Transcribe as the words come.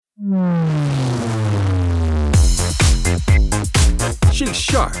She's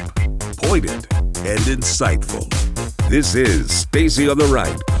sharp, pointed, and insightful. This is Stacy on the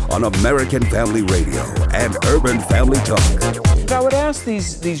Right on American Family Radio and Urban Family Talk. I would ask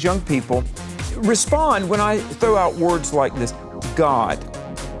these young people, respond when I throw out words like this: God,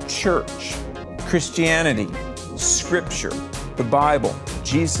 church, Christianity, Scripture, the Bible,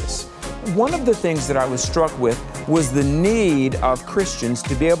 Jesus. One of the things that I was struck with was the need of Christians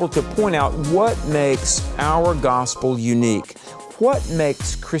to be able to point out what makes our gospel unique. What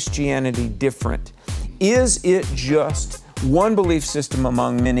makes Christianity different? Is it just one belief system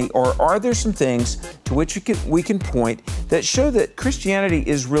among many, or are there some things to which we can point that show that Christianity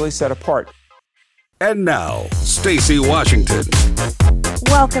is really set apart? And now, Stacy Washington.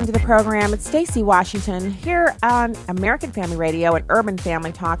 Welcome to the program. It's Stacy Washington here on American Family Radio and Urban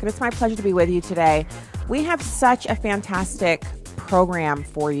Family Talk, and it's my pleasure to be with you today. We have such a fantastic program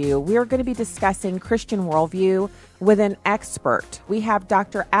for you. We are going to be discussing Christian worldview with an expert. We have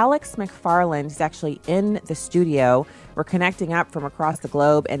Dr. Alex McFarland. He's actually in the studio. We're connecting up from across the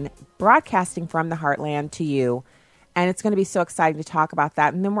globe and broadcasting from the heartland to you, and it's going to be so exciting to talk about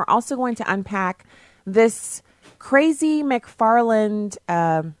that. And then we're also going to unpack this crazy McFarland,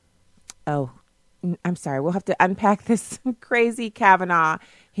 we'll have to unpack this crazy Kavanaugh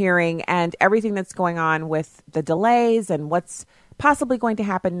hearing and everything that's going on with the delays and what's possibly going to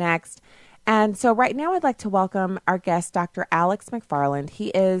happen next. And so right now I'd like to welcome our guest, Dr. Alex McFarland. He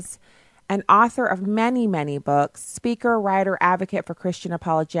is an author of many, many books, speaker, writer, advocate for Christian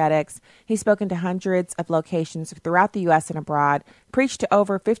apologetics. He's spoken to hundreds of locations throughout the U.S. and abroad, preached to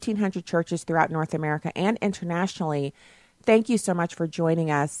over 1,500 churches throughout North America and internationally. Thank you so much for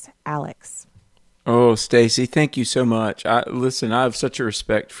joining us, Alex. Oh, Stacy, thank you so much. I have such a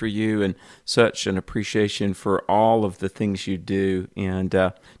respect for you and such an appreciation for all of the things you do, and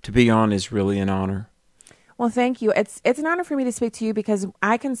to be on is really an honor. Well, thank you. It's an honor for me to speak to you because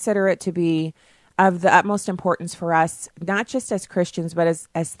I consider it to be of the utmost importance for us, not just as Christians, but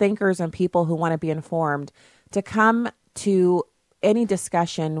as thinkers and people who want to be informed, to come to any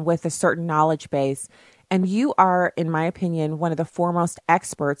discussion with a certain knowledge base. And you are, in my opinion, one of the foremost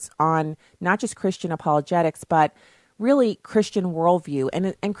experts on not just Christian apologetics, but really Christian worldview.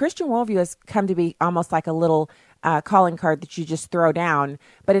 And Christian worldview has come to be almost like a little calling card that you just throw down,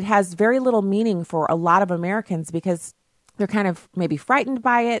 but it has very little meaning for a lot of Americans because they're kind of maybe frightened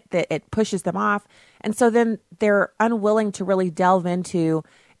by it, that it pushes them off. And so then they're unwilling to really delve into,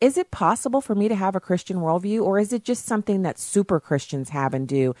 is it possible for me to have a Christian worldview, or is it just something that super Christians have and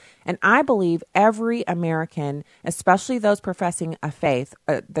do? And I believe every American, especially those professing a faith,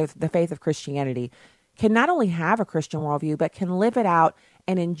 the faith of Christianity, can not only have a Christian worldview, but can live it out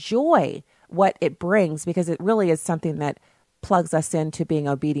and enjoy what it brings, because it really is something that plugs us into being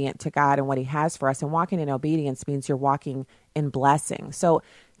obedient to God and what He has for us. And walking in obedience means you're walking in blessing. So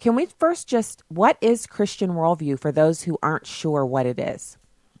can we first what is Christian worldview for those who aren't sure what it is?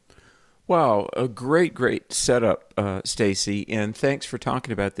 Wow, a great setup, Stacy, and thanks for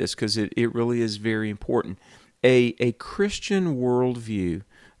talking about this because it really is very important. A Christian worldview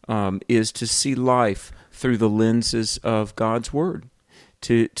is to see life through the lenses of God's Word,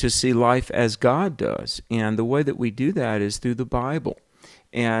 to see life as God does, and the way that we do that is through the Bible.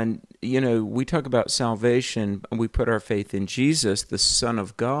 And, we talk about salvation, and we put our faith in Jesus, the Son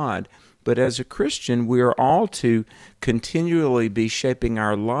of God. But as a Christian, we are all to continually be shaping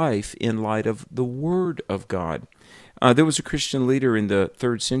our life in light of the Word of God. There was a Christian leader in the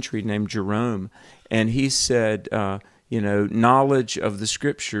 3rd century named Jerome, and he said, knowledge of the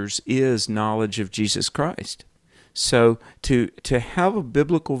Scriptures is knowledge of Jesus Christ. So to have a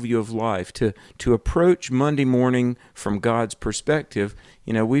biblical view of life, to approach Monday morning from God's perspective,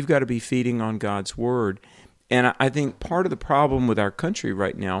 we've got to be feeding on God's Word. And I think part of the problem with our country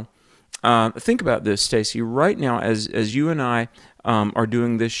right now, think about this, Stacy. Right now, as you and I are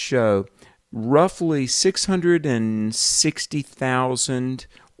doing this show, roughly 660,000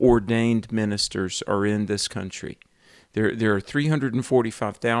 ordained ministers are in this country. There are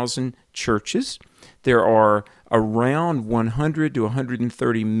 345,000 churches. There are around 100 to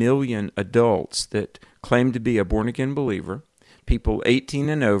 130 million adults that claim to be a born-again believer, people 18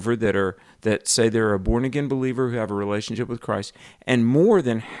 and over that say they're a born-again believer who have a relationship with Christ, and more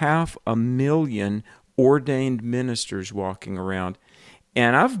than 500,000 ordained ministers walking around.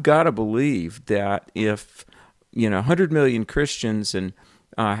 And I've got to believe that if 100 million Christians and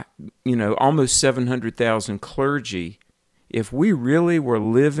almost 700,000 clergy, if we really were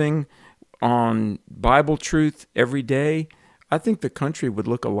living on Bible truth every day, I think the country would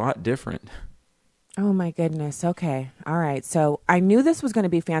look a lot different. Oh my goodness. Okay. All right. So I knew this was going to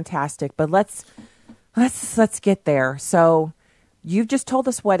be fantastic, but let's get there. So you've just told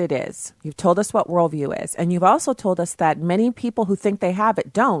us what it is. You've told us what worldview is, and you've also told us that many people who think they have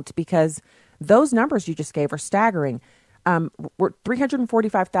it don't, because those numbers you just gave are staggering. We're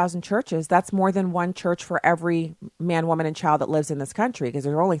 345,000 churches. That's more than one church for every man, woman, and child that lives in this country, because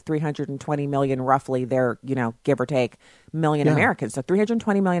there are only 320 million, roughly, there, give or take, million Americans. So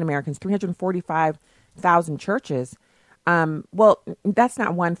 320 million Americans, 345,000 churches. Well, that's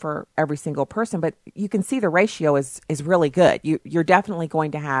not one for every single person, but you can see the ratio is really good. You're definitely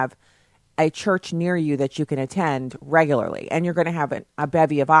going to have a church near you that you can attend regularly, and you're going to have a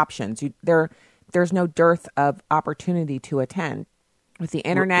bevy of options. There's no dearth of opportunity to attend. With the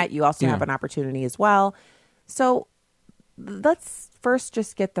internet, you also have an opportunity as well. So let's first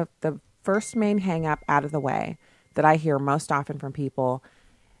just get the first main hang up out of the way that I hear most often from people.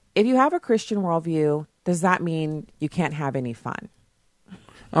 If you have a Christian worldview, does that mean you can't have any fun?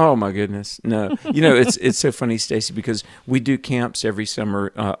 Oh my goodness, no! It's so funny, Stacy, because we do camps every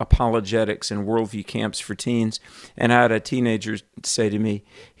summer, apologetics and worldview camps for teens. And I had a teenager say to me,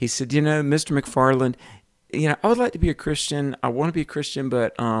 he said, Mr. McFarland, I would like to be a Christian. I want to be a Christian,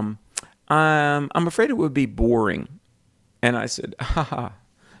 but I'm afraid it would be boring. And I said,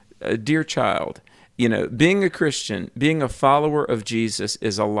 dear child, being a Christian, being a follower of Jesus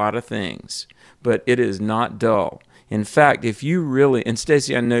is a lot of things, but it is not dull. In fact, if you really, and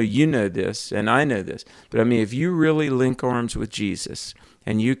Stacy, I know you know this, and I know this, but if you really link arms with Jesus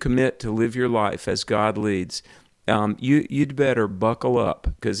and you commit to live your life as God leads, you'd better buckle up,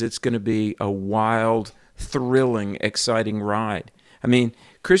 because it's going to be a wild, thrilling, exciting ride.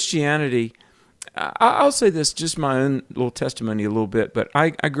 Christianity, I'll say this, just my own little testimony a little bit, but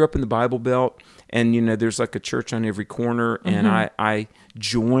I grew up in the Bible Belt, and, there's like a church on every corner, and I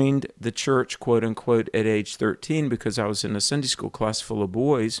joined the church, quote unquote, at age 13 because I was in a Sunday school class full of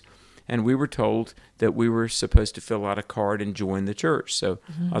boys, and we were told that we were supposed to fill out a card and join the church. So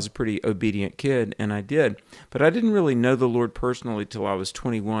I was a pretty obedient kid, and I did. But I didn't really know the Lord personally till I was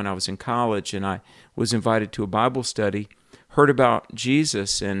 21. I was in college, and I was invited to a Bible study, heard about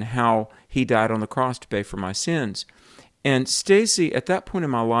Jesus and how he died on the cross to pay for my sins. And Stacy, at that point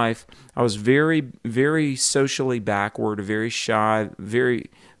in my life, I was very, very socially backward, very shy, very,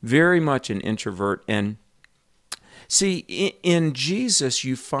 very much an introvert. And see, in Jesus,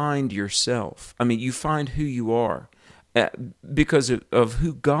 you find yourself. You find who you are because of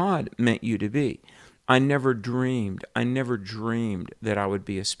who God meant you to be. I never dreamed that I would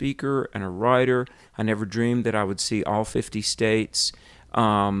be a speaker and a writer. I never dreamed that I would see all 50 states.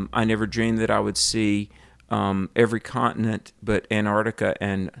 I never dreamed that I would see every continent but Antarctica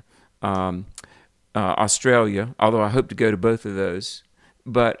and Australia, although I hope to go to both of those.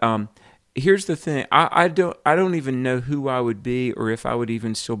 But here's the thing. I don't even know who I would be or if I would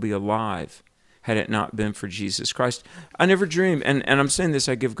even still be alive had it not been for Jesus Christ. I never dreamed, and I'm saying this,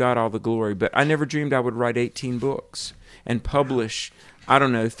 I give God all the glory, but I never dreamed I would write 18 books and publish,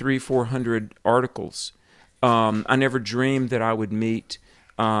 300-400 articles. I never dreamed that I would meet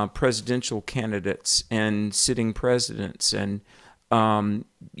presidential candidates and sitting presidents and,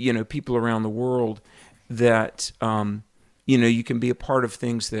 people around the world that, you can be a part of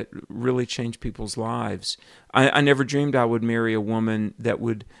things that really change people's lives. I never dreamed I would marry a woman that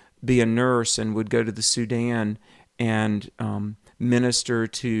would be a nurse and would go to the Sudan and minister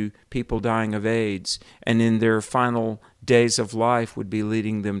to people dying of AIDS, and in their final days of life would be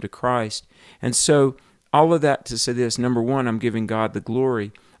leading them to Christ. And so all of that to say this: number one, I'm giving God the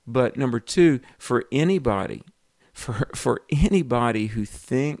glory, but number two, for anybody who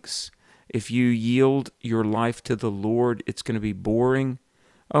thinks if you yield your life to the Lord, it's going to be boring,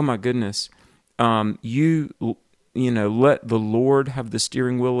 oh my goodness, let the Lord have the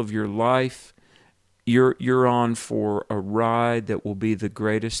steering wheel of your life. You're on for a ride that will be the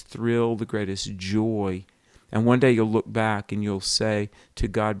greatest thrill, the greatest joy. And one day you'll look back and you'll say, to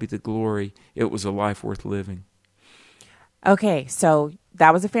God be the glory, it was a life worth living. Okay, so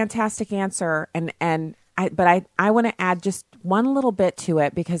that was a fantastic answer. But I want to add just one little bit to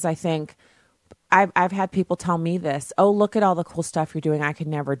it, because I think I've had people tell me this. Oh, look at all the cool stuff you're doing. I could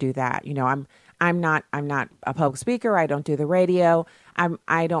never do that. I'm not a public speaker. I don't do the radio.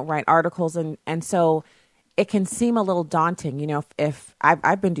 I don't write articles. And so it can seem a little daunting. If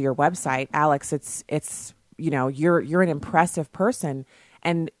I've been to your website, Alex, it's you're an impressive person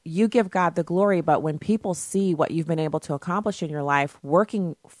and you give God the glory. But when people see what you've been able to accomplish in your life,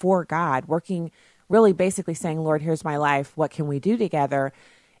 working for God, working really basically saying, Lord, here's my life. What can we do together?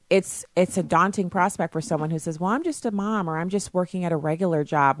 It's a daunting prospect for someone who says, well, I'm just a mom, or I'm just working at a regular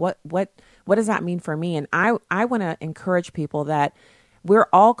job. What what does that mean for me? And I want to encourage people that we're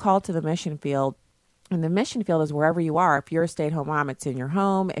all called to the mission field. And the mission field is wherever you are. If you're a stay-at-home mom, it's in your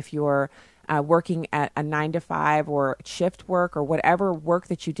home. If you're working at a 9-to-5 or shift work or whatever work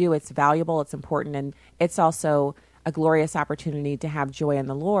that you do, it's valuable, it's important, and it's also a glorious opportunity to have joy in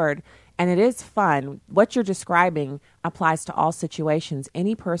the Lord. And it is fun. What you're describing applies to all situations.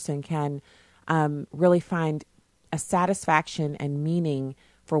 Any person can really find a satisfaction and meaning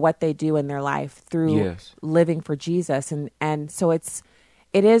for what they do in their life through living for Jesus. And so it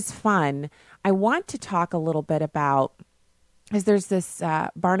is fun. I want to talk a little bit about, because there's this,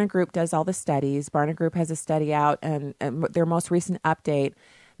 Barna Group does all the studies. Barna Group has a study out, and their most recent update,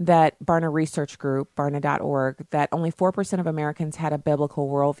 that Barna Research Group, barna.org, that only 4% of Americans had a biblical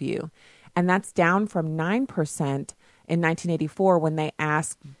worldview. And that's down from 9% in 1984 when they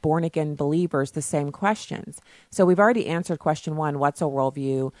asked born-again believers the same questions. So we've already answered question 1, what's a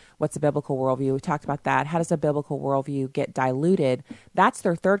worldview? What's a biblical worldview? We talked about that. How does a biblical worldview get diluted? That's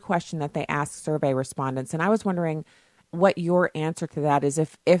their third question that they asked survey respondents. And I was wondering what your answer to that is.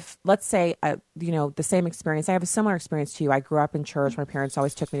 If let's say, the same experience, I have a similar experience to you. I grew up in church. My parents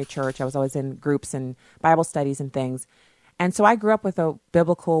always took me to church. I was always in groups and Bible studies and things. And so I grew up with a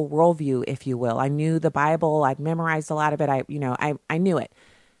biblical worldview, if you will. I knew the Bible. I'd memorized a lot of it. I knew it.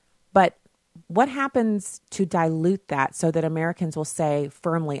 But what happens to dilute that so that Americans will say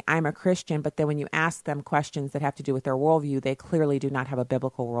firmly, I'm a Christian, but then when you ask them questions that have to do with their worldview, they clearly do not have a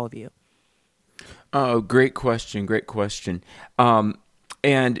biblical worldview? Oh, great question. Great question.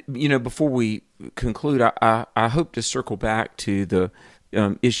 And, before we conclude, I hope to circle back to the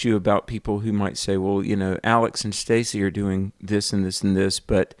issue about people who might say, well, Alex and Stacy are doing this and this and this,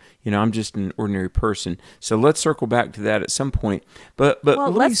 but, I'm just an ordinary person. So let's circle back to that at some point. But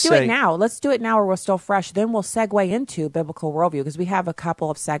let's do it now. Let's do it now or we're still fresh. Then we'll segue into biblical worldview because we have a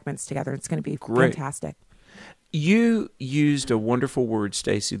couple of segments together. It's going to be fantastic. You used a wonderful word,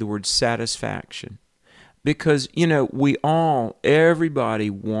 Stacy, the word satisfaction. Because, everybody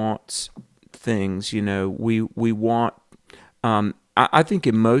wants things, we want, I think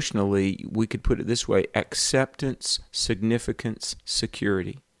emotionally, we could put it this way: acceptance, significance,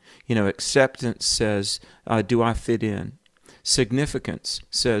 security. Acceptance says, do I fit in? Significance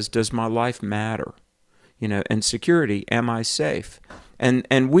says, does my life matter? And security, am I safe?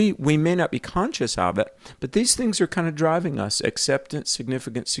 And we may not be conscious of it, but these things are kind of driving us: acceptance,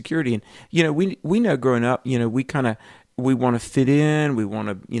 significance, security. And we know growing up, we want to fit in, we want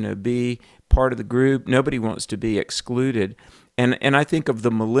to be part of the group. Nobody wants to be excluded. And I think of the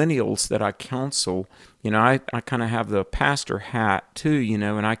millennials that I counsel. I kind of have the pastor hat too,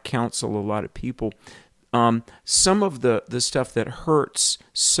 and I counsel a lot of people. Some of the stuff that hurts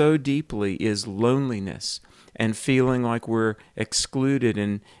so deeply is loneliness and feeling like we're excluded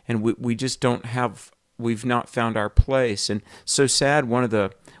and we just we've not found our place. And so sad, one of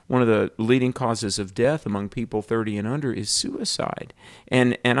the leading causes of death among people 30 and under is suicide.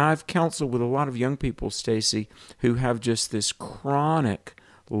 And I've counseled with a lot of young people, Stacy, who have just this chronic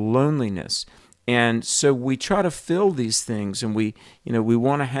loneliness. And so we try to fill these things, and we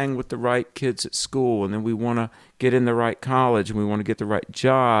want to hang with the right kids at school, and then we want to get in the right college, and we want to get the right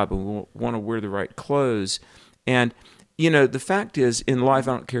job, and we want to wear the right clothes. And, the fact is, in life,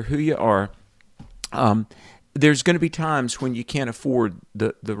 I don't care who you are, there's going to be times when you can't afford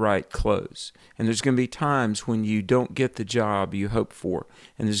the right clothes. And there's going to be times when you don't get the job you hope for.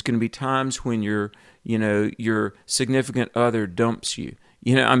 And there's going to be times when your significant other dumps you.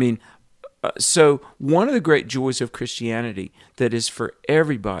 So one of the great joys of Christianity that is for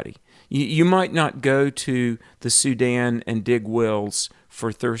everybody, you might not go to the Sudan and dig wells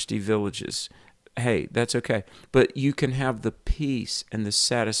for thirsty villages. Hey, that's okay. But you can have the peace and the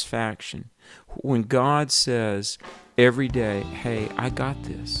satisfaction when God says every day, hey, I got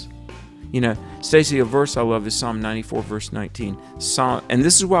this. Stacy, a verse I love is Psalm 94, verse 19. And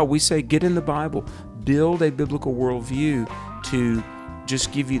this is why we say get in the Bible. Build a biblical worldview to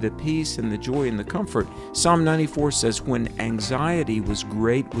just give you the peace and the joy and the comfort. Psalm 94 says, when anxiety was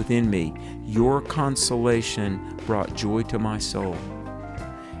great within me, your consolation brought joy to my soul.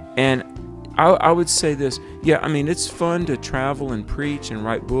 And I would say this, it's fun to travel and preach and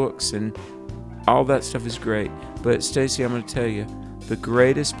write books, and all that stuff is great. But Stacy, I'm going to tell you, the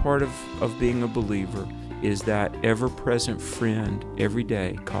greatest part of being a believer is that ever-present friend every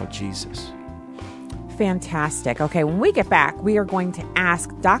day called Jesus. Fantastic. Okay, when we get back, we are going to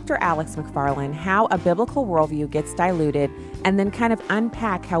ask Dr. Alex McFarland how a biblical worldview gets diluted, and then kind of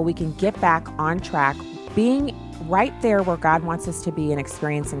unpack how we can get back on track, being right there where God wants us to be and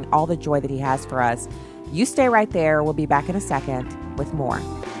experiencing all the joy that He has for us. You stay right there. We'll be back in a second with more.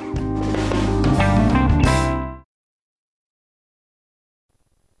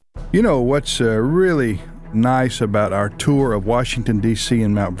 You know, what's really nice about our tour of Washington, D.C.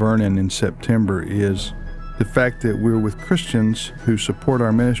 and Mount Vernon in September is the fact that we're with Christians who support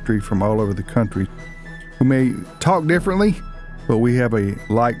our ministry from all over the country, who may talk differently, but we have a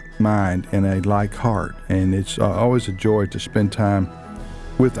like mind and a like heart, and it's always a joy to spend time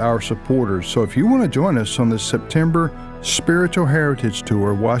with our supporters. So if you want to join us on the September Spiritual Heritage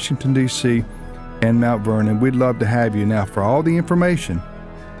Tour, Washington, D.C. and Mount Vernon, we'd love to have you. Now, for all the information,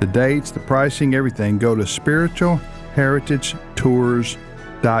 the dates, the pricing, everything, go to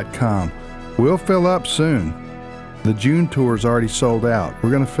spiritualheritagetours.com. We'll fill up soon. The June tour is already sold out. We're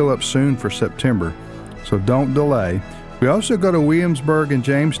going to fill up soon for September, so don't delay. We also go to Williamsburg and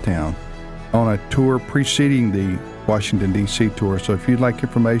Jamestown on a tour preceding the Washington, D.C. tour. So if you'd like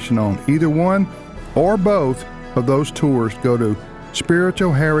information on either one or both of those tours, go to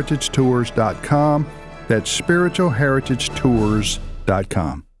spiritualheritagetours.com. That's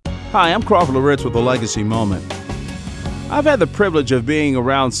spiritualheritagetours.com. Hi, I'm Crawford Loritz with A Legacy Moment. I've had the privilege of being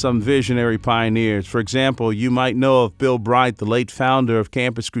around some visionary pioneers. For example, you might know of Bill Bright, the late founder of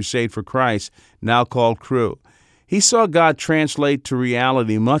Campus Crusade for Christ, now called Cru. He saw God translate to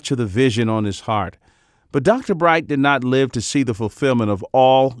reality much of the vision on his heart. But Dr. Bright did not live to see the fulfillment of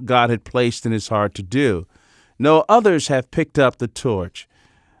all God had placed in his heart to do. No, others have picked up the torch.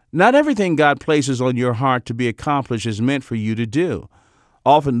 Not everything God places on your heart to be accomplished is meant for you to do.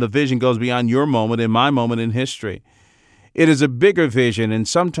 Often the vision goes beyond your moment and my moment in history. It is a bigger vision, and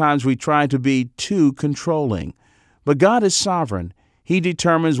sometimes we try to be too controlling. But God is sovereign. He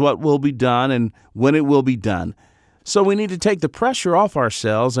determines what will be done and when it will be done. So we need to take the pressure off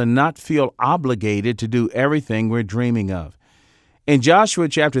ourselves and not feel obligated to do everything we're dreaming of. In Joshua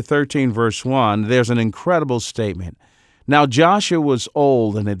chapter 13, verse 1, there's an incredible statement. Now Joshua was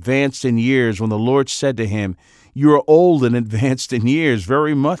old and advanced in years when the Lord said to him, "You are old and advanced in years.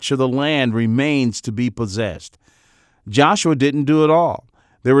 Very much of the land remains to be possessed." Joshua didn't do it all.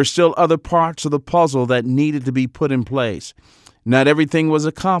 There were still other parts of the puzzle that needed to be put in place. Not everything was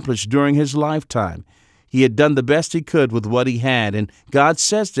accomplished during his lifetime. He had done the best he could with what he had, and God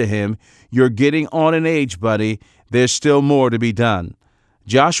says to him, "You're getting on in age, buddy. There's still more to be done."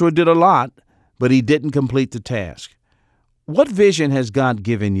 Joshua did a lot, but he didn't complete the task. What vision has God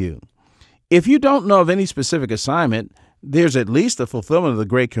given you? If you don't know of any specific assignment, there's at least the fulfillment of the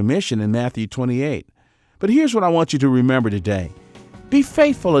Great Commission in Matthew 28. But here's what I want you to remember today. Be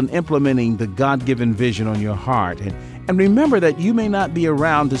faithful in implementing the God-given vision on your heart, and remember that you may not be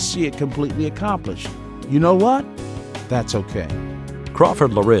around to see it completely accomplished. You know what? That's okay.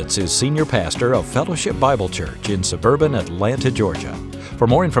 Crawford Loritz is Senior Pastor of Fellowship Bible Church in suburban Atlanta, Georgia. For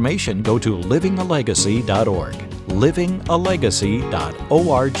more information, go to livingalegacy.org.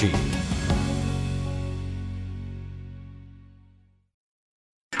 livingalegacy.org.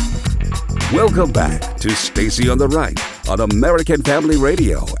 Welcome back to Stacy on the Right on American Family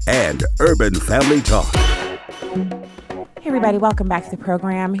Radio and Urban Family Talk. Hey everybody, welcome back to the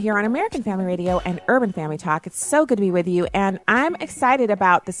program here on American Family Radio and Urban Family Talk. It's so good to be with you, and I'm excited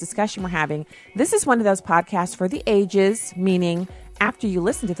about this discussion we're having. This is one of those podcasts for the ages, meaning after you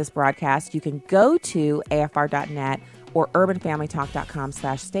listen to this broadcast, you can go to afr.net or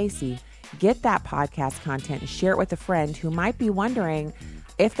urbanfamilytalk.com/Stacy, get that podcast content and share it with a friend who might be wondering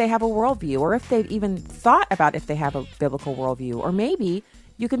if they have a worldview, or if they've even thought about if they have a biblical worldview, or maybe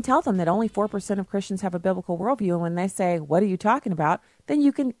you can tell them that only 4% of Christians have a biblical worldview. And when they say, "What are you talking about?" then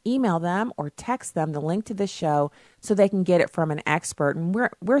you can email them or text them the link to this show so they can get it from an expert. And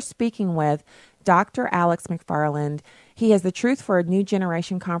we're speaking with Dr. Alex McFarland. He has the Truth for a New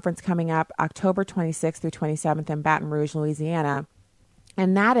Generation conference coming up October 26th through 27th in Baton Rouge, Louisiana.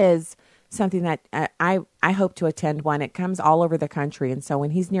 And that is something that I hope to attend one. It comes all over the country. And so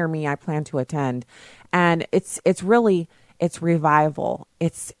when he's near me, I plan to attend. And it's revival.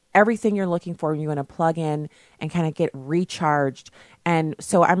 It's everything you're looking for when you want to plug in and kind of get recharged. And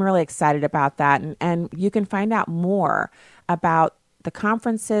so I'm really excited about that. And you can find out more about the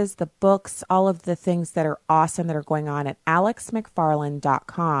conferences, the books, all of the things that are awesome that are going on at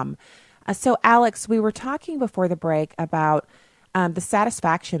alexmcfarland.com. So Alex, we were talking before the break about the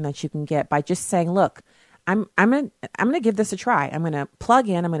satisfaction that you can get by just saying, "Look, I'm going to give this a try. I'm going to plug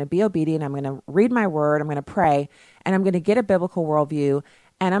in. I'm going to be obedient. I'm going to read my word. I'm going to pray, and I'm going to get a biblical worldview.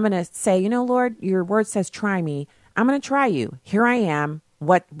 And I'm going to say, you know, Lord, your word says, try me. I'm going to try you. Here I am.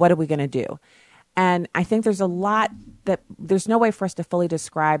 What are we going to do?" And I think there's there's no way for us to fully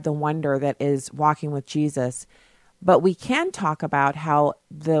describe the wonder that is walking with Jesus. But we can talk about how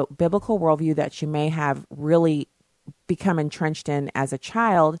the biblical worldview that you may have really become entrenched in as a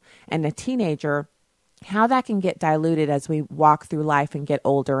child and a teenager how that can get diluted as we walk through life and get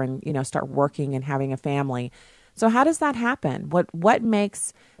older and, start working and having a family. So how does that happen? What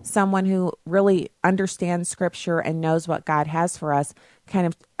makes someone who really understands Scripture and knows what God has for us kind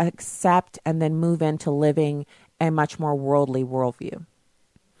of accept and then move into living a much more worldly worldview?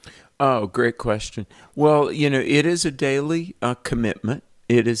 Oh, great question. Well, it is a daily commitment.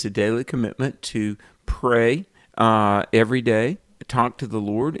 It is a daily commitment to pray every day, talk to the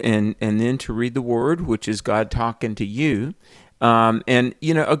Lord, and then to read the Word, which is God talking to you. And,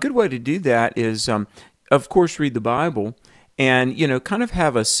 a good way to do that is, of course, read the Bible and, kind of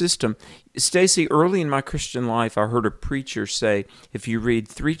have a system. Stacy, early in my Christian life, I heard a preacher say, if you read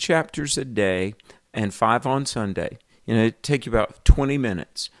 3 chapters a day and 5 on Sunday, it'd take you about 20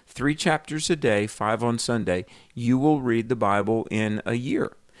 minutes. 3 chapters a day, 5 on Sunday, you will read the Bible in a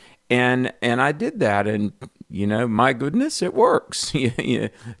year. And I did that, and, my goodness, it works. You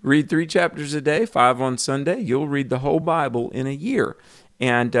read 3 chapters a day, 5 on Sunday, you'll read the whole Bible in a year.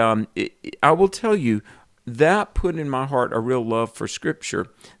 And I will tell you, that put in my heart a real love for Scripture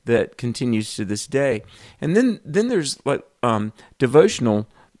that continues to this day. And then there's like devotional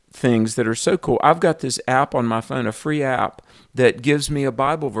things that are so cool. I've got this app on my phone, a free app, that gives me a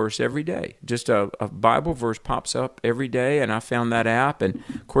Bible verse every day. Just a Bible verse pops up every day, and I found that app. And,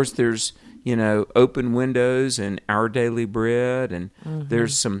 of course, there's, Open Windows and Our Daily Bread, and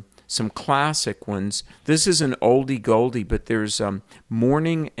there's some classic ones. This is an oldie goldie, but there's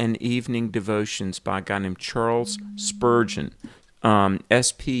morning and evening devotions by a guy named Charles Spurgeon,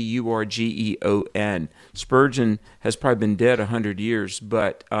 Spurgeon. Spurgeon has probably been dead 100 years,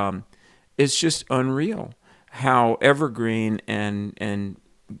 but it's just unreal how evergreen and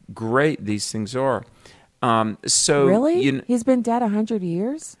great these things are. So really, he's been dead 100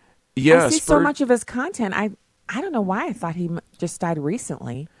 years. Yeah, I see so much of his content. I don't know why I thought he just died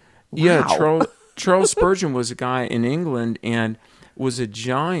recently. Wow. Yeah, Charles Spurgeon was a guy in England and was a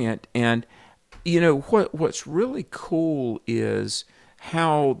giant. And what's really cool is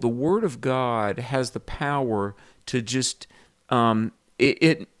how the Word of God has the power to just the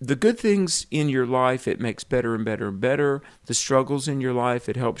good things in your life, it makes better and better and better. The struggles in your life,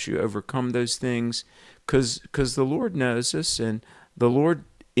 it helps you overcome those things because the Lord knows us, and the Lord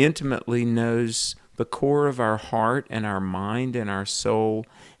intimately knows the core of our heart and our mind and our soul.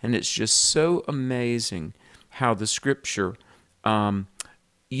 And it's just so amazing how the Scripture,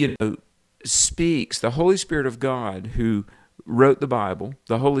 speaks. The Holy Spirit of God who wrote the Bible,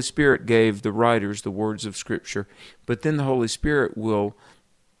 the Holy Spirit gave the writers the words of Scripture, but then the Holy Spirit will,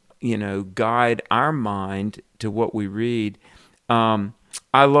 guide our mind to what we read.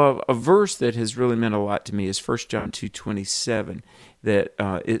 I love a verse that has really meant a lot to me is 1 John 2:27, that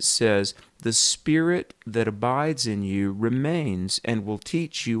it says, "The Spirit that abides in you remains and will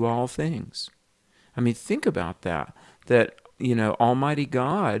teach you all things." I mean, think about that. That, Almighty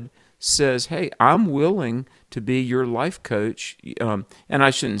God says, hey, I'm willing to be your life coach. And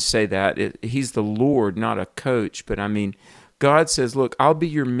I shouldn't say that. He's the Lord, not a coach. But I mean, God says, look, I'll be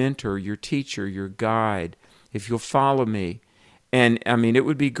your mentor, your teacher, your guide, if you'll follow me. And I mean, it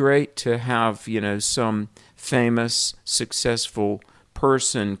would be great to have, some famous, successful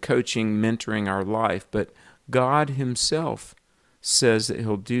person coaching, mentoring our life. But God himself says that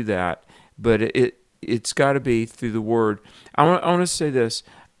he'll do that. But it's got to be through the Word. I want to say this.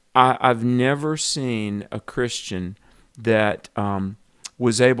 I've never seen a Christian that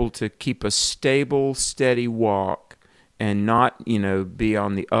was able to keep a stable, steady walk and not, be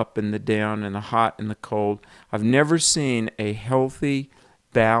on the up and the down and the hot and the cold. I've never seen a healthy,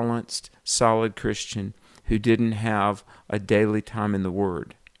 balanced, solid Christian who didn't have a daily time in the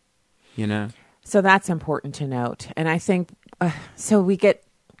Word, So that's important to note. And I think, so we get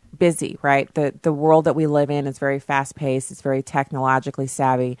busy, right? The world that we live in is very fast-paced. It's very technologically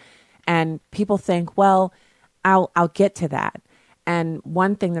savvy. And people think, well, I'll get to that. And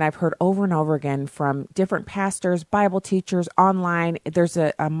one thing that I've heard over and over again from different pastors, Bible teachers, online, there's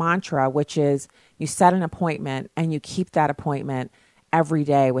a mantra, which is you set an appointment and you keep that appointment every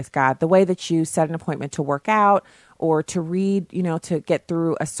day with God. The way that you set an appointment to work out or to read, to get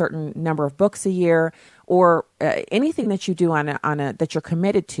through a certain number of books a year, or anything that you do on a that you're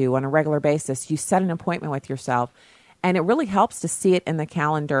committed to on a regular basis, you set an appointment with yourself. And it really helps to see it in the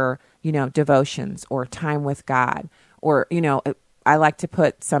calendar, devotions or time with God, or, I like to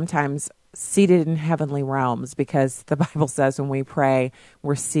put sometimes seated in heavenly realms, because the Bible says when we pray,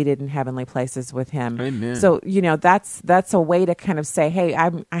 we're seated in heavenly places with him. Amen. So, that's a way to kind of say, hey,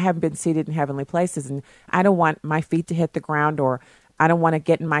 I haven't been seated in heavenly places, and I don't want my feet to hit the ground, or I don't want to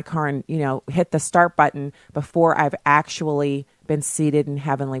get in my car and, hit the start button before I've actually been seated in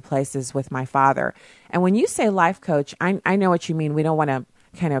heavenly places with my Father. And when you say life coach, I know what you mean. We don't want to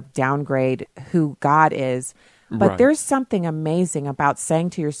kind of downgrade who God is. But there's something amazing about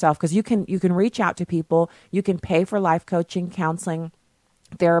saying to yourself, because you can reach out to people, you can pay for life coaching, counseling,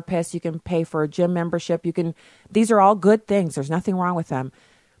 therapists, you can pay for a gym membership. These are all good things. There's nothing wrong with them.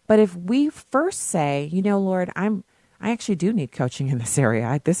 But if we first say, Lord, I actually do need coaching in this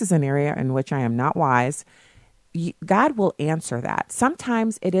area. This is an area in which I am not wise. God will answer that.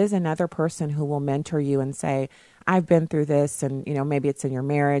 Sometimes it is another person who will mentor you and say, I've been through this, and maybe it's in your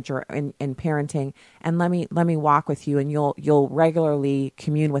marriage or in parenting, and let me walk with you, and you'll regularly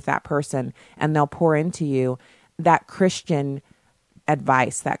commune with that person, and they'll pour into you that Christian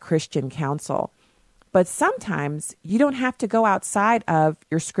advice, that Christian counsel. But sometimes you don't have to go outside of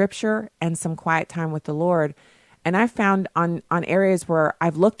your scripture and some quiet time with the Lord. And I found on areas where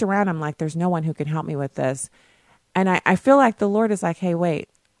I've looked around, I'm like, there's no one who can help me with this. And I feel like the Lord is like, hey, wait,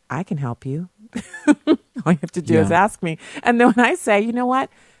 I can help you. All you have to do is ask me. And then when I say, you know what,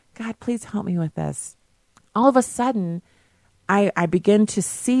 God, please help me with this, all of a sudden, I begin to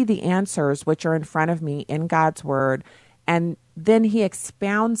see the answers which are in front of me in God's word. And then he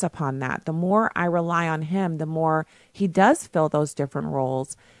expounds upon that. The more I rely on him, the more he does fill those different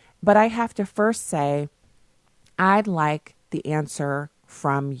roles. But I have to first say, I'd like the answer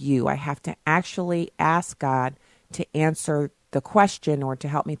from you. I have to actually ask God to answer the question or to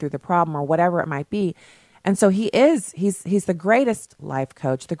help me through the problem or whatever it might be. And so he's the greatest life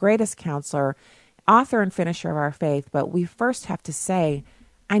coach, the greatest counselor, author and finisher of our faith. But we first have to say,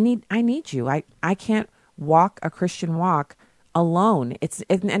 I need you. I can't walk a Christian walk alone.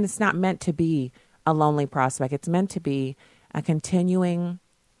 And it's not meant to be a lonely prospect. It's meant to be a continuing,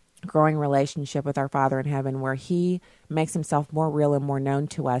 growing relationship with our Father in heaven, where he makes himself more real and more known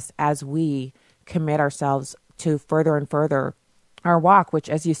to us as we commit ourselves to further and further our walk, which,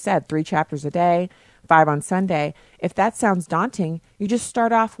 as you said, 3 chapters a day, 5 on Sunday. If that sounds daunting, you just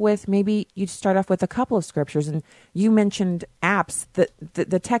start off with a couple of scriptures. And you mentioned apps.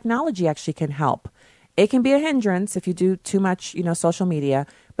 The technology actually can help. It can be a hindrance if you do too much, social media.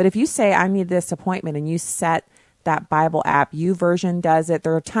 But if you say, I need this appointment, and you set that Bible app, YouVersion does it.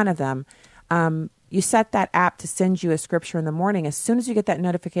 There are a ton of them. You set that app to send you a scripture in the morning. As soon as you get that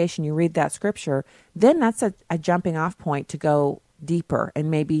notification, you read that scripture. Then that's a jumping off point to go deeper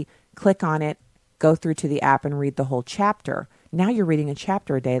and maybe click on it, go through to the app and read the whole chapter. Now you're reading a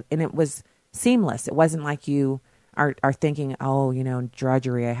chapter a day, and it was seamless. It wasn't like you are thinking,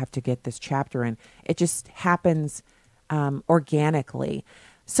 drudgery, I have to get this chapter in. It just happens organically.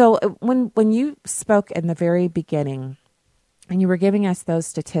 So when you spoke in the very beginning, and you were giving us those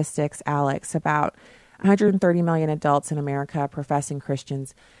statistics, Alex, about 130 million adults in America professing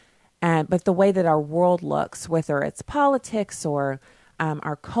Christians, but the way that our world looks, whether it's politics or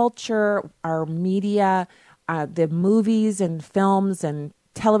our culture, our media, the movies and films and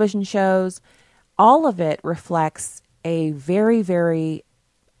television shows, all of it reflects a very, very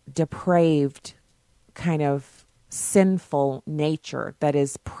depraved kind of sinful nature that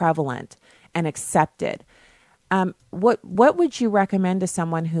is prevalent and accepted. What would you recommend to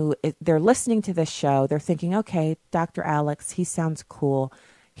someone who they're listening to this show? They're thinking, okay, Dr. Alex, he sounds cool.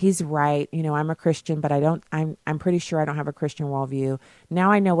 He's right. I'm a Christian, but I'm pretty sure I don't have a Christian worldview.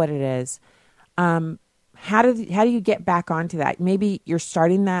 Now I know what it is. How do you get back onto that? Maybe you're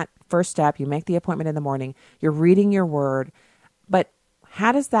starting that first step. You make the appointment in the morning. You're reading your word. But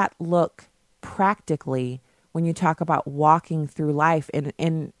how does that look practically when you talk about walking through life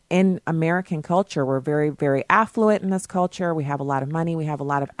in American culture? We're very, very affluent in this culture. We have a lot of money. We have a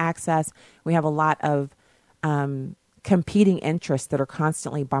lot of access. We have a lot of competing interests that are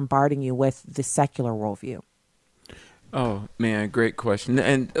constantly bombarding you with the secular worldview. Oh, man, great question.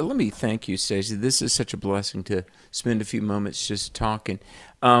 And let me thank you, Stacey. This is such a blessing to spend a few moments just talking.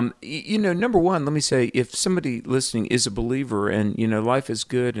 Number one, let me say, if somebody listening is a believer and, life is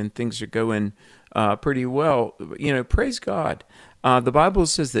good and things are going pretty well, praise God. The Bible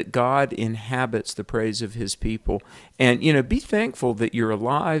says that God inhabits the praise of his people. And, be thankful that you're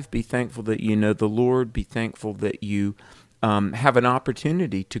alive. Be thankful that you know the Lord. Be thankful that you have an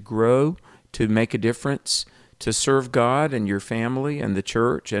opportunity to grow, to make a difference, to serve God and your family and the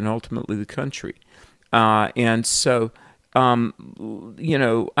church and ultimately the country. And so,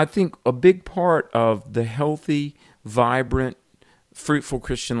 I think a big part of the healthy, vibrant, fruitful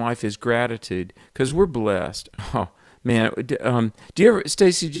Christian life is gratitude, because we're blessed. Oh, man, do you ever,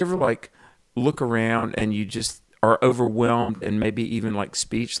 Stacey, do you ever look around and you just are overwhelmed and maybe even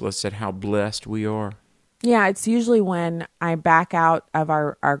speechless at how blessed we are? Yeah, it's usually when I back out of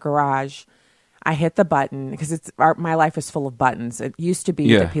our garage, I hit the button because my life is full of buttons. It used to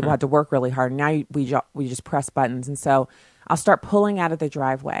be that people had to work really hard. Now we just press buttons. And so I'll start pulling out of the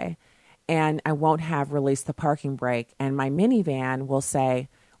driveway and I won't have released the parking brake. And my minivan will say,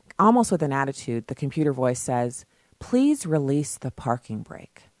 almost with an attitude, the computer voice says, please release the parking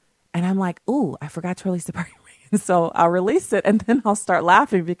brake. And I'm like, ooh, I forgot to release the parking brake. And so I'll release it and then I'll start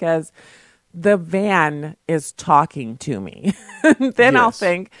laughing because the van is talking to me. Then I'll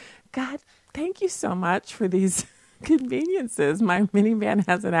think, God, thank you so much for these conveniences. My minivan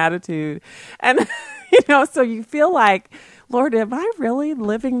has an attitude. And, so you feel like, Lord, am I really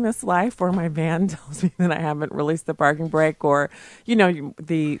living this life where my van tells me that I haven't released the parking brake? Or,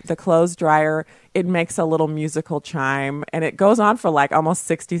 the clothes dryer, it makes a little musical chime and it goes on for like almost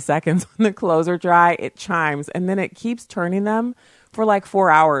 60 seconds. When the clothes are dry, it chimes and then it keeps turning them for like 4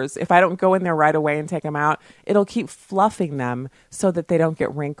 hours. If I don't go in there right away and take them out, it'll keep fluffing them so that they don't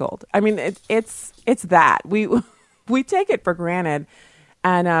get wrinkled. I mean, it's that. We take it for granted.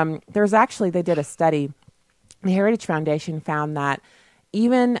 And they did a study. The Heritage Foundation found that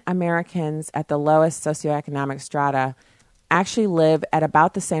even Americans at the lowest socioeconomic strata actually live at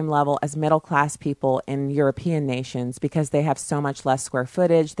about the same level as middle-class people in European nations because they have so much less square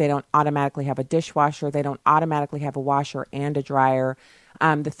footage. They don't automatically have a dishwasher. They don't automatically have a washer and a dryer.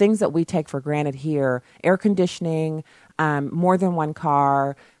 The things that we take for granted here, air conditioning, more than one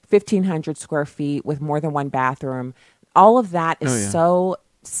car, 1,500 square feet with more than one bathroom, all of that is so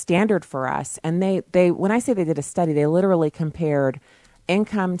standard for us. And they when I say they did a study, they literally compared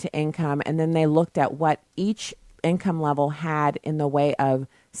income to income, and then they looked at what each income level had in the way of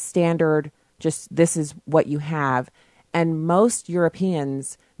standard, just this is what you have. And most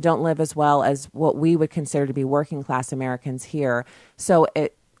Europeans don't live as well as what we would consider to be working class Americans here. So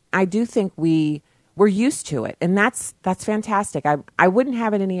I do think we're used to it, and that's fantastic. I wouldn't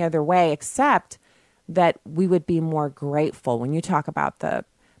have it any other way except that we would be more grateful. When you talk about the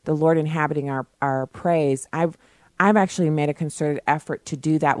Lord inhabiting our praise, I've actually made a concerted effort to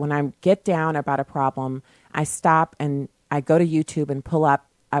do that. When I get down about a problem, I stop and I go to YouTube and pull up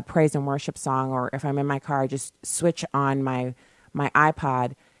a praise and worship song, or if I'm in my car, I just switch on my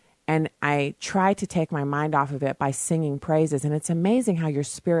iPod and I try to take my mind off of it by singing praises. And it's amazing how your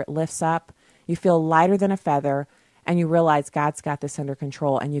spirit lifts up. You feel lighter than a feather and you realize God's got this under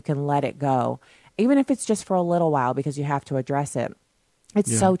control and you can let it go, even if it's just for a little while because you have to address it.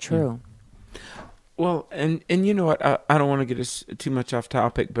 It's so true. Yeah. Well, and you know what? I don't want to get us too much off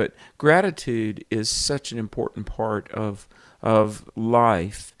topic, but gratitude is such an important part of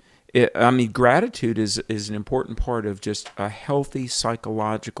life. Gratitude is an important part of just a healthy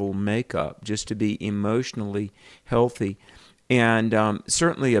psychological makeup, just to be emotionally healthy, and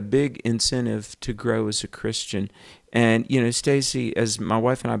certainly a big incentive to grow as a Christian. And Stacy, as my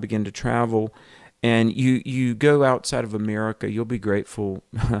wife and I begin to travel, and you go outside of America, you'll be grateful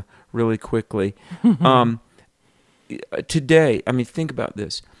really quickly. Today, think about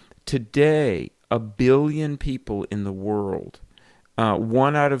this. Today, 1 billion people in the world,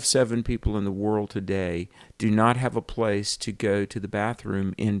 1 out of 7 people in the world today do not have a place to go to the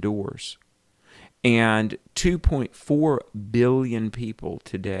bathroom indoors. And 2.4 billion people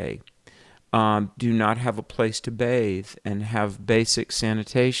today do not have a place to bathe and have basic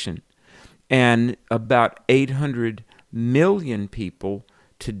sanitation. And about 800 million people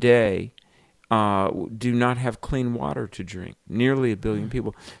today do not have clean water to drink. Nearly 1 billion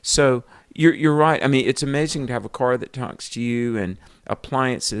people. So you're right. It's amazing to have a car that talks to you and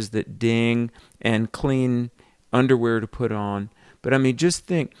appliances that ding and clean underwear to put on. But just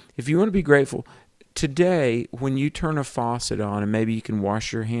think, if you want to be grateful, today when you turn a faucet on and maybe you can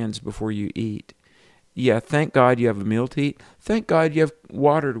wash your hands before you eat, yeah, thank God you have a meal to eat. Thank God you have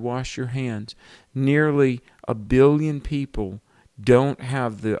water to wash your hands. Nearly 1 billion people don't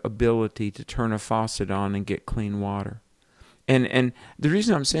have the ability to turn a faucet on and get clean water. And the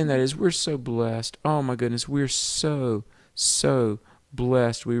reason I'm saying that is we're so blessed. Oh my goodness, we're so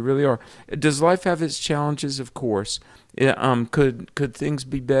blessed. We really are. Does life have its challenges? Of course. Could things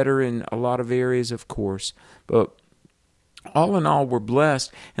be better in a lot of areas? Of course. But all in all, we're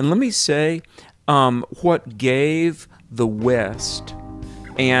blessed. And let me say, what gave the West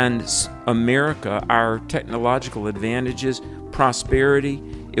and America our technological advantages, prosperity,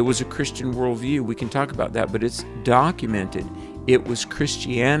 it was a Christian worldview. We can talk about that, but it's documented. It was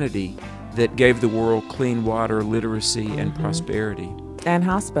Christianity that gave the world clean water, literacy, and prosperity. And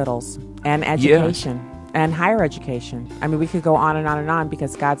hospitals, and education, and higher education. We could go on and on and on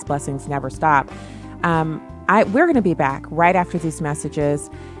because God's blessings never stop. We're going to be back right after these messages.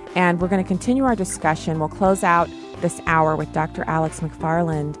 And we're going to continue our discussion. We'll close out this hour with Dr. Alex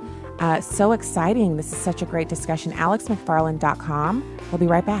McFarland. So exciting. This is such a great discussion. AlexMcFarland.com. We'll be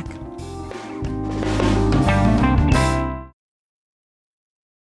right back.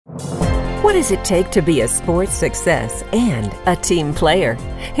 What does it take to be a sports success and a team player?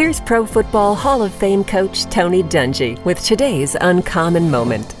 Here's Pro Football Hall of Fame coach Tony Dungy with today's Uncommon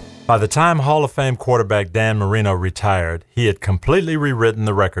Moment. By the time Hall of Fame quarterback Dan Marino retired, he had completely rewritten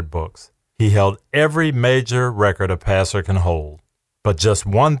the record books. He held every major record a passer can hold. But just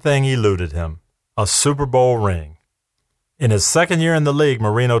one thing eluded him: a Super Bowl ring. In his second year in the league,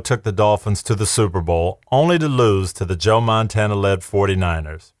 Marino took the Dolphins to the Super Bowl, only to lose to the Joe Montana-led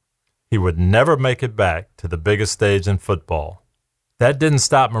 49ers. He would never make it back to the biggest stage in football. That didn't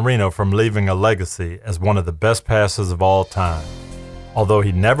stop Marino from leaving a legacy as one of the best passers of all time. Although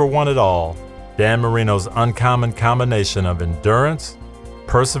he never won it all, Dan Marino's uncommon combination of endurance,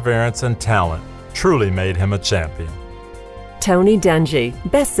 perseverance, and talent truly made him a champion. Tony Dungy,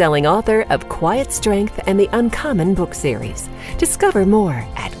 best-selling author of Quiet Strength and the Uncommon book series. Discover more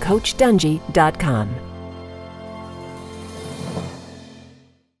at CoachDungy.com.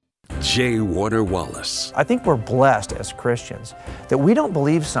 J. Warner Wallace. I think we're blessed as Christians that we don't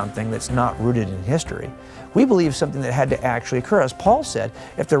believe something that's not rooted in history. We believe something that had to actually occur. As Paul said,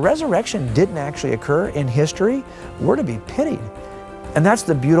 if the resurrection didn't actually occur in history, we're to be pitied. And that's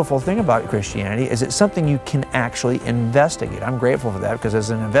the beautiful thing about Christianity, is it's something you can actually investigate. I'm grateful for that, because as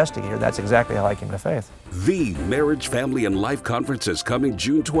an investigator, that's exactly how I came to faith. The Marriage, Family, and Life Conference is coming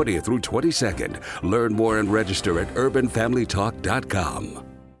June 20th through 22nd. Learn more and register at urbanfamilytalk.com.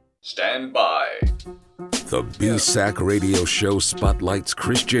 Stand by. The BSAC radio show spotlights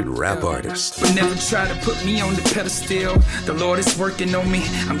Christian rap artists. But never try to put me on the pedestal. The Lord is working on me.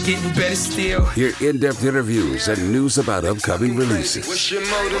 I'm getting better still. Hear in-depth interviews and news about upcoming releases. What's your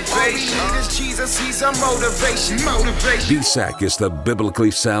motivation? Jesus, he's our motivation. BSAC is the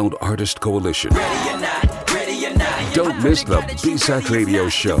Biblically Sound Artist Coalition. Ready or not, ready or not. Don't miss the BSAC radio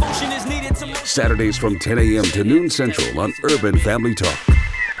show. Saturdays from 10 a.m. to noon Central on Urban Family Talk.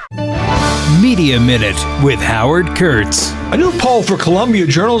 Media Minute with Howard Kurtz. A new poll for Columbia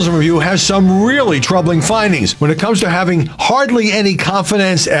Journalism Review has some really troubling findings. When it comes to having hardly any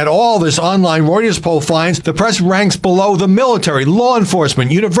confidence at all, this online Reuters poll finds the press ranks below the military, law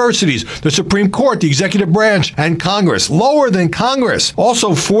enforcement, universities, the Supreme Court, the executive branch, and Congress. Lower than Congress.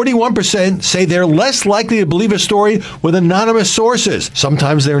 Also, 41% say they're less likely to believe a story with anonymous sources.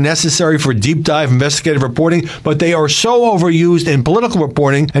 Sometimes they're necessary for deep dive investigative reporting, but they are so overused in political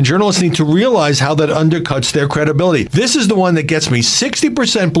reporting, and journalists need to realize how that undercuts their credibility. This is the one that gets me.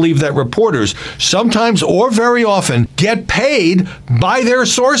 60% believe that reporters, sometimes or very often, get paid by their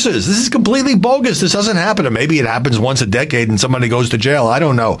sources. This is completely bogus. This doesn't happen. And maybe it happens once a decade and somebody goes to jail. I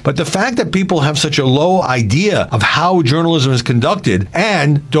don't know. But the fact that people have such a low idea of how journalism is conducted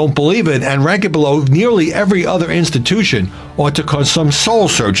and don't believe it and rank it below nearly every other institution ought to cause some soul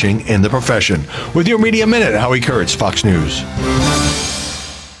searching in the profession. With your Media Minute, Howie Kurtz, Fox News.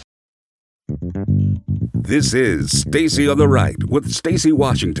 This is Stacy on the Right with Stacy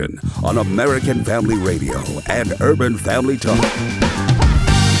Washington on American Family Radio and Urban Family Talk.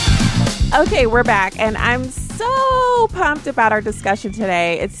 Okay, we're back, and I'm so pumped about our discussion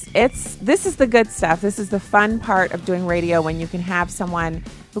today. This is the good stuff. This is the fun part of doing radio, when you can have someone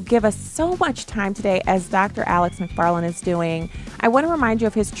who give us so much time today, as Dr. Alex McFarland is doing. I want to remind you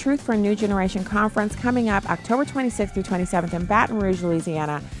of his Truth for a New Generation conference coming up October 26th through 27th in Baton Rouge,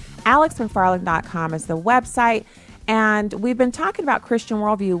 Louisiana. AlexMcFarland.com is the website, and we've been talking about Christian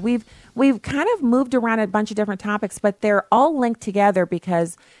worldview. We've kind of moved around a bunch of different topics, but they're all linked together,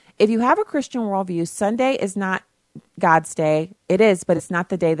 because if you have a Christian worldview, Sunday is not God's day. It is, but it's not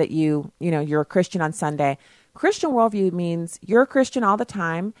the day that you're a Christian on Sunday. Christian worldview means you're a Christian all the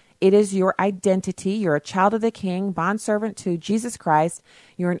time. It is your identity. You're a child of the King, bondservant to Jesus Christ.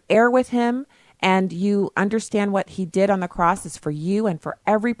 You're an heir with him. And you understand what he did on the cross is for you and for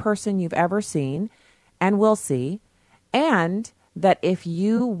every person you've ever seen and will see. And that if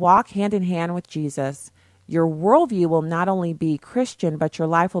you walk hand in hand with Jesus, your worldview will not only be Christian, but your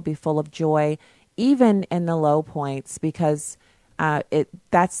life will be full of joy, even in the low points, because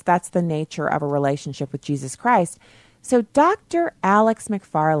that's the nature of a relationship with Jesus Christ. So Dr. Alex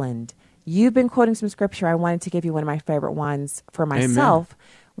McFarland, you've been quoting some scripture. I wanted to give you one of my favorite ones for myself.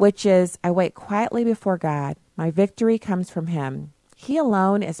 Amen. Which is, I wait quietly before God. My victory comes from him. He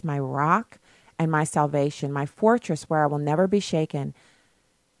alone is my rock and my salvation, my fortress where I will never be shaken.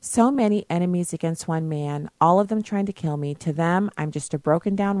 So many enemies against one man, all of them trying to kill me. To them, I'm just a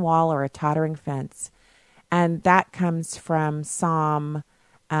broken down wall or a tottering fence. And that comes from Psalm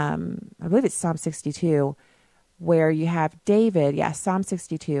I believe it's Psalm 62, where you have David. Yes, Psalm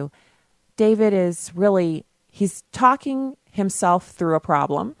 62. David is really, he's talking himself through a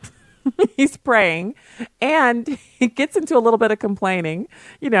problem. He's praying, and he gets into a little bit of complaining.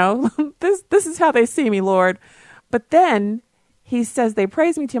 This is how they see me, Lord. But then he says, they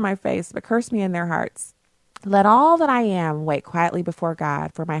praise me to my face, but curse me in their hearts. Let all that I am wait quietly before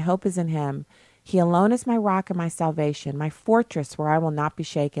God, for my hope is in him. He alone is my rock and my salvation, my fortress where I will not be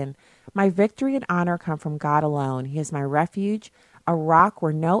shaken. My victory and honor come from God alone. He is my refuge, a rock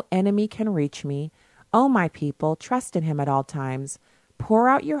where no enemy can reach me. O my people, trust in him at all times. Pour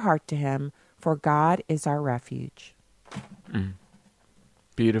out your heart to him, for God is our refuge.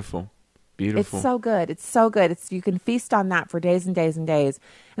 Beautiful. Beautiful. It's so good. It's so good. You can feast on that for days and days and days.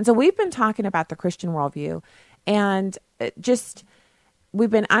 And so we've been talking about the Christian worldview, and we've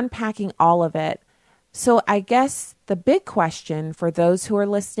been unpacking all of it. So I guess the big question for those who are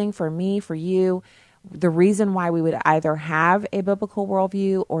listening, for me, for you, the reason why we would either have a biblical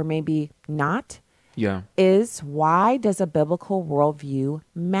worldview or maybe not, is why does a biblical worldview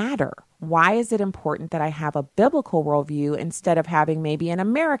matter? Why is it important that I have a biblical worldview instead of having maybe an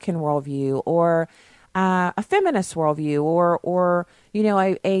American worldview or a feminist worldview or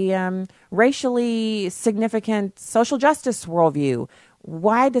a racially significant social justice worldview?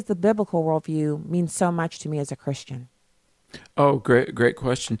 Why does the biblical worldview mean so much to me as a Christian? Oh, great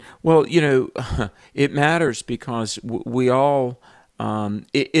question. Well, it matters because we all,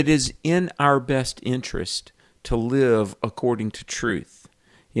 it is in our best interest to live according to truth.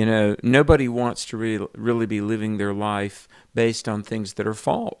 Nobody wants to really be living their life based on things that are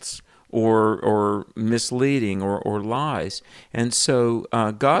false or misleading or lies. And so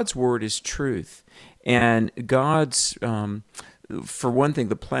God's word is truth. And God's, for one thing,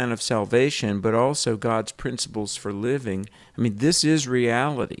 the plan of salvation, but also God's principles for living. I mean, this is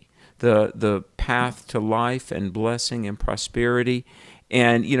reality, the path to life and blessing and prosperity.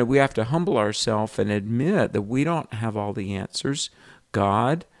 And, we have to humble ourselves and admit that we don't have all the answers.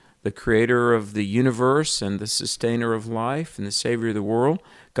 God, the creator of the universe and the sustainer of life and the savior of the world,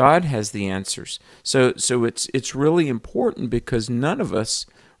 God has the answers. So it's really important because none of us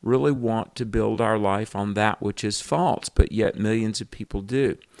really want to build our life on that which is false, but yet millions of people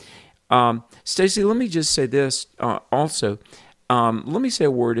do. Stacy, let me just say this also. Let me say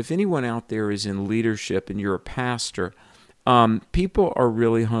a word. If anyone out there is in leadership and you're a pastor, people are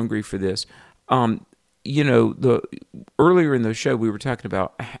really hungry for this. Earlier in the show, we were talking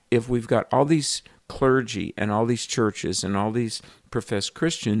about if we've got all these clergy and all these churches and all these professed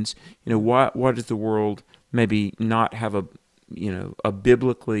Christians, why does the world maybe not have a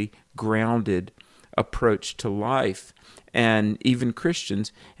biblically grounded approach to life, and even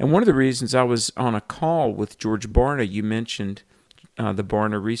Christians? And one of the reasons, I was on a call with George Barna. You mentioned the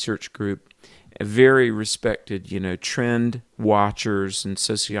Barna Research Group, a very respected, trend watchers and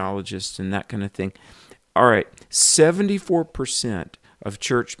sociologists and that kind of thing. All right, 74% of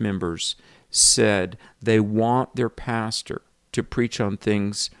church members said they want their pastor to preach on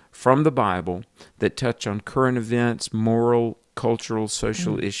things from the Bible that touch on current events, moral, cultural,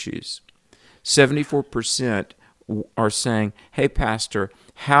 social issues. 74% are saying, hey, pastor,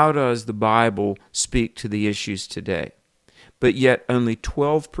 how does the Bible speak to the issues today? But yet only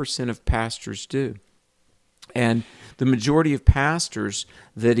 12% of pastors do. And the majority of pastors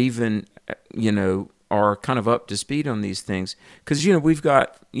that even, are kind of up to speed on these things, because, we've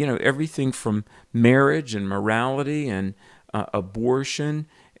got, everything from marriage and morality and abortion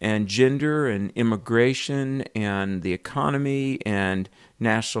and gender and immigration and the economy and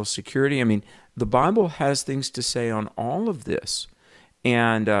national security. I mean, the Bible has things to say on all of this.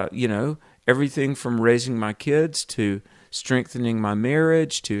 And, everything from raising my kids to strengthening my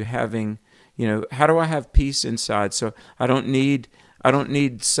marriage to having, how do I have peace inside? So I don't need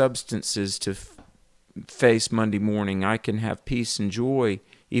substances to face Monday morning. I can have peace and joy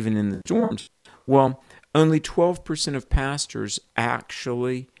even in the storms. Well, only 12% of pastors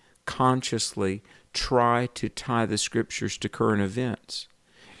actually consciously try to tie the scriptures to current events.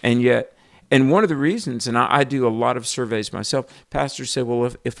 And one of the reasons, and I do a lot of surveys myself, pastors say,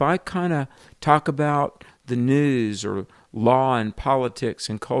 well, if I kind of talk about the news or law and politics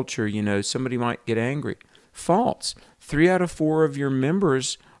and culture, somebody might get angry. False. 3 out of 4 of your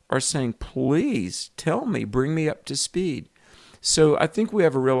members are saying, please tell me, bring me up to speed. So I think we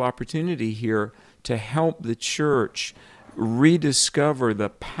have a real opportunity here to help the church rediscover the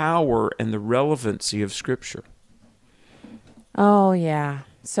power and the relevancy of Scripture. Oh, yeah.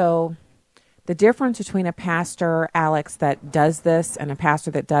 So the difference between a pastor, Alex, that does this and a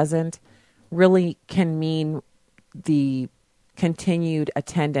pastor that doesn't really can mean the continued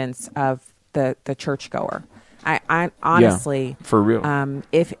attendance of the churchgoer. I honestly, for real.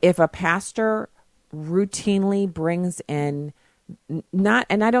 If a pastor routinely brings in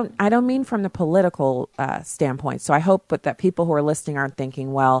and I don't mean from the political standpoint. So I hope that people who are listening aren't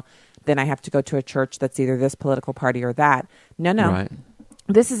thinking, well, then I have to go to a church that's either this political party or that. No. Right.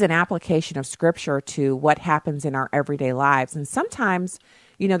 This is an application of Scripture to what happens in our everyday lives. And sometimes,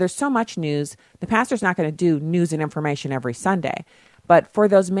 there's so much news. The pastor's not going to do news and information every Sunday. But for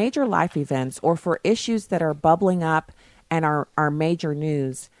those major life events or for issues that are bubbling up and are major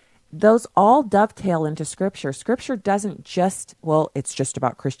news, those all dovetail into Scripture. Scripture doesn't it's just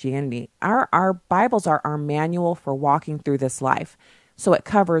about Christianity. Our Bibles are our manual for walking through this life. So it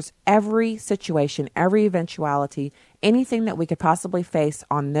covers every situation, every eventuality, anything that we could possibly face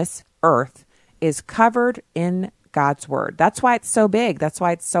on this earth is covered in God's Word. That's why it's so big. That's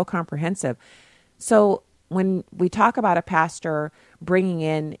why it's so comprehensive. So when we talk about a pastor bringing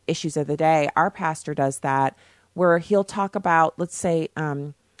in issues of the day, our pastor does that where he'll talk about, let's say,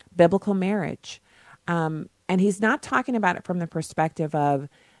 biblical marriage. And he's not talking about it from the perspective of,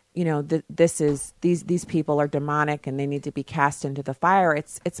 these people are demonic and they need to be cast into the fire.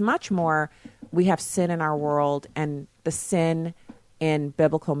 It's much more, we have sin in our world, and the sin in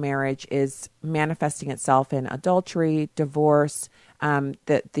biblical marriage is manifesting itself in adultery, divorce,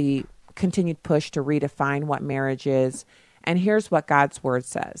 the continued push to redefine what marriage is. And here's what God's Word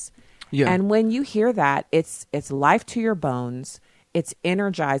says. Yeah. And when you hear that, it's life to your bones. It's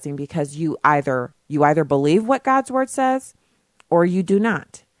energizing because you either believe what God's Word says or you do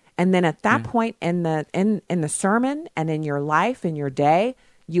not. And then at that point in the sermon and in your life, in your day,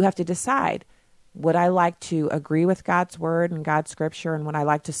 you have to decide, would I like to agree with God's Word and God's Scripture, and would I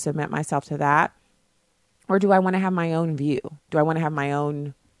like to submit myself to that? Or do I want to have my own view? Do I want to have my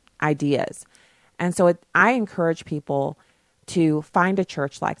own ideas? And so I encourage people to find a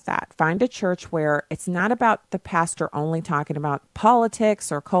church like that. Find a church where it's not about the pastor only talking about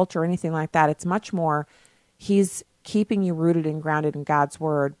politics or culture or anything like that. It's much more, he's keeping you rooted and grounded in God's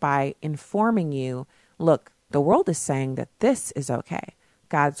Word by informing you, look, the world is saying that this is okay.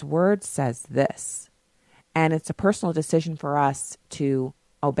 God's Word says this. And it's a personal decision for us to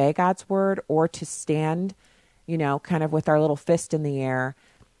obey God's Word or to stand, kind of with our little fist in the air.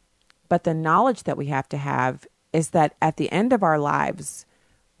 But the knowledge that we have to have is that at the end of our lives,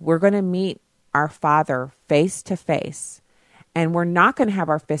 we're going to meet our Father face to face, and we're not going to have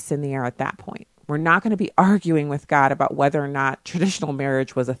our fists in the air at that point. We're not going to be arguing with God about whether or not traditional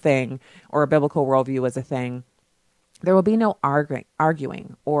marriage was a thing or a biblical worldview was a thing. There will be no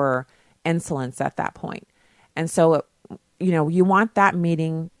arguing or insolence at that point. And so, you want that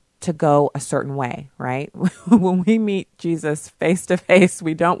meeting to go a certain way, right? When we meet Jesus face to face,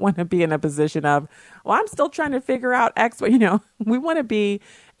 we don't want to be in a position of, well, I'm still trying to figure out X. We want to be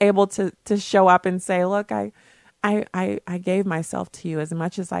able to show up and say, look, I gave myself to you as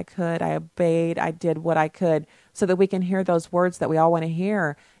much as I could. I obeyed. I did what I could, so that we can hear those words that we all want to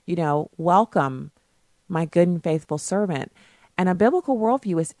hear. Welcome, my good and faithful servant. And a biblical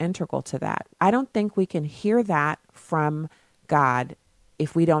worldview is integral to that. I don't think we can hear that from God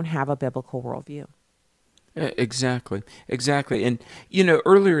if we don't have a biblical worldview. Exactly. And,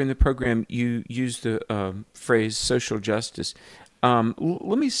 earlier in the program, you used the phrase social justice. Let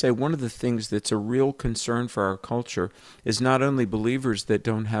me say, one of the things that's a real concern for our culture is not only believers that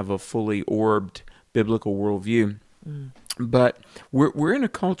don't have a fully orbed biblical worldview, but we're in a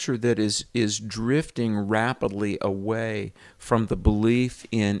culture that is drifting rapidly away from the belief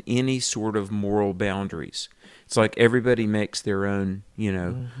in any sort of moral boundaries. It's like everybody makes their own,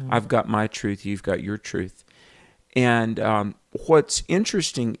 I've got my truth, you've got your truth. And what's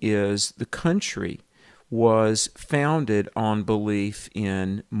interesting is the country was founded on belief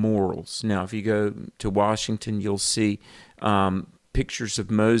in morals. Now, if you go to Washington, you'll see pictures of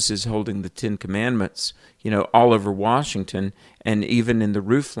Moses holding the Ten Commandments, all over Washington, and even in the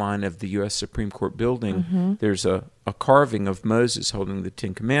roofline of the U.S. Supreme Court building, there's a carving of Moses holding the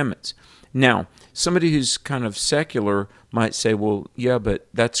Ten Commandments. Now, somebody who's kind of secular might say, well, yeah, but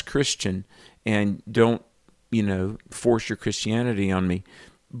that's Christian, and don't, force your Christianity on me.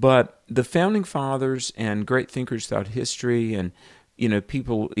 But the Founding Fathers and great thinkers throughout history and,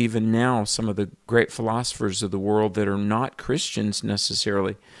 people even now, some of the great philosophers of the world that are not Christians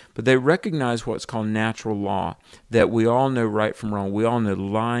necessarily, but they recognize what's called natural law, that we all know right from wrong. We all know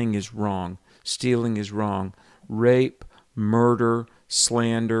lying is wrong, stealing is wrong, rape, murder,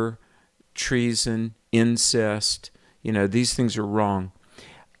 slander, treason, incest, these things are wrong.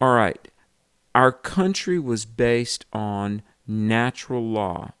 All right, our country was based on natural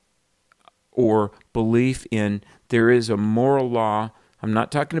law or belief in There is a moral law. I'm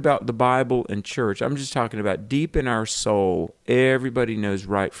not talking about the Bible and church. I'm just talking about deep in our soul, everybody knows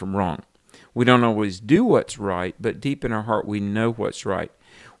right from wrong. We don't always do what's right, but deep in our heart, we know what's right.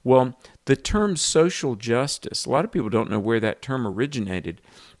 Well, the term social justice, a lot of people don't know where that term originated,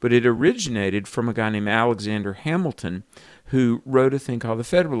 but it originated from a guy named Alexander Hamilton, who wrote a thing called the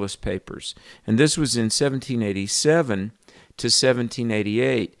Federalist Papers. And this was in 1787 to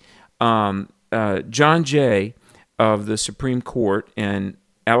 1788. John Jay of the Supreme Court and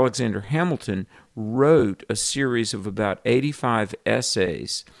Alexander Hamilton wrote a series of about 85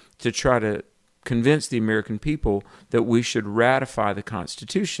 essays to try to convince the American people that we should ratify the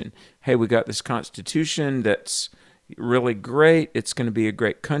Constitution. Hey, we got this Constitution that's really great. It's going to be a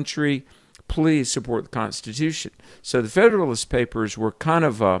great country. Please support the Constitution. So the Federalist Papers were kind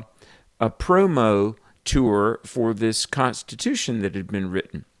of a promo tour for this Constitution that had been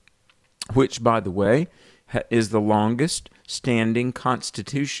written, which, by the way, is the longest standing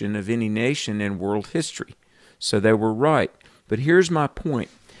constitution of any nation in world history. So they were right. But here's my point.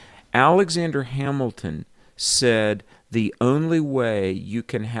 Alexander Hamilton said the only way you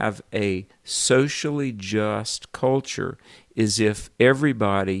can have a socially just culture is if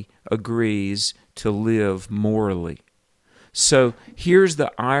everybody agrees to live morally. So here's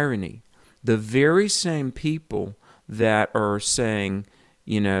the irony. The very same people that are saying,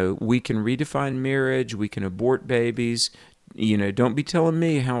 we can redefine marriage, we can abort babies, don't be telling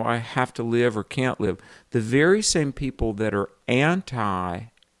me how I have to live or can't live. The very same people that are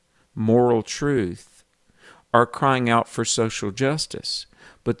anti-moral truth are crying out for social justice.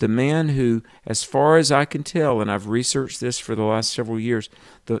 But the man who, as far as I can tell, and I've researched this for the last several years,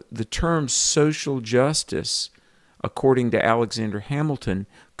 the term social justice, according to Alexander Hamilton,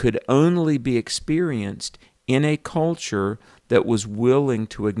 could only be experienced in a culture that was willing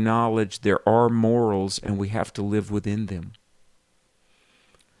to acknowledge there are morals and we have to live within them.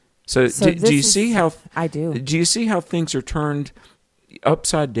 So do you see how I do? Do you see how things are turned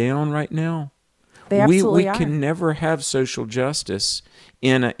upside down right now? They absolutely we are. can never have social justice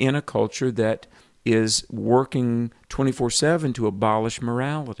in a culture that is working 24/7 to abolish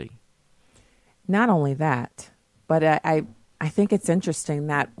morality. Not only that, but I think it's interesting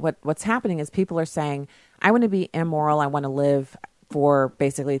that what's happening is people are saying, I want to be immoral, I want to live for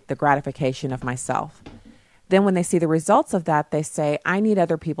basically the gratification of myself. Then when they see the results of that, they say, I need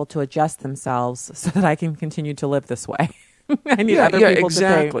other people to adjust themselves so that I can continue to live this way. I need other people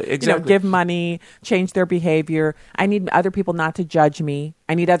to give money, change their behavior. I need other people not to judge me.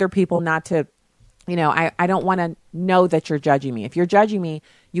 I need other people not to, I don't want to know that you're judging me. If you're judging me,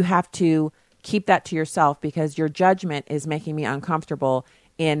 you have to keep that to yourself because your judgment is making me uncomfortable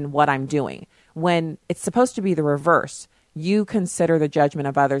in what I'm doing. When it's supposed to be the reverse, you consider the judgment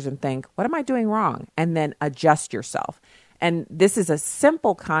of others and think, what am I doing wrong? And then adjust yourself. And this is a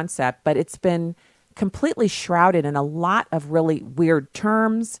simple concept, but it's been completely shrouded in a lot of really weird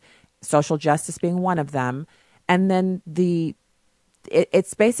terms, social justice being one of them. And then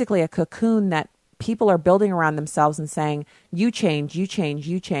it's basically a cocoon that people are building around themselves and saying, you change, you change,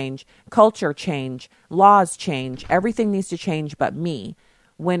 you change, culture change, laws change, everything needs to change but me.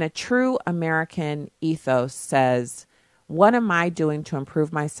 When a true American ethos says, what am I doing to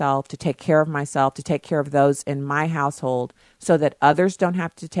improve myself, to take care of myself, to take care of those in my household so that others don't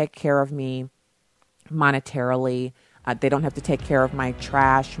have to take care of me monetarily, they don't have to take care of my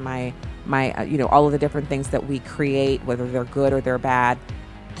trash, my all of the different things that we create, whether they're good or they're bad,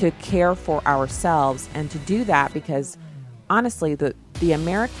 to care for ourselves and to do that because honestly, the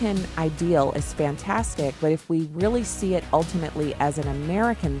American ideal is fantastic, but if we really see it ultimately as an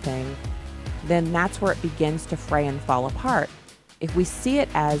American thing, then that's where it begins to fray and fall apart. If we see it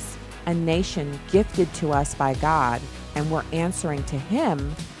as a nation gifted to us by God and we're answering to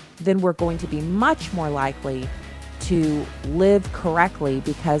Him, then we're going to be much more likely to live correctly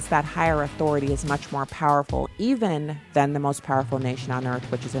because that higher authority is much more powerful even than the most powerful nation on earth,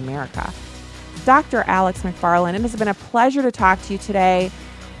 which is America. Dr. Alex McFarland, it has been a pleasure to talk to you today.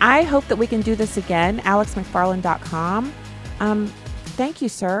 I hope that we can do this again, alexmcfarland.com. Thank you,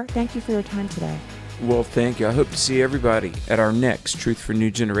 sir. Thank you for your time today. Well, thank you. I hope to see everybody at our next Truth for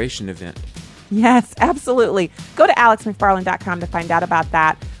New Generation event. Yes, absolutely. Go to alexmcfarland.com to find out about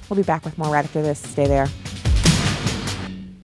that. We'll be back with more right after this. Stay there.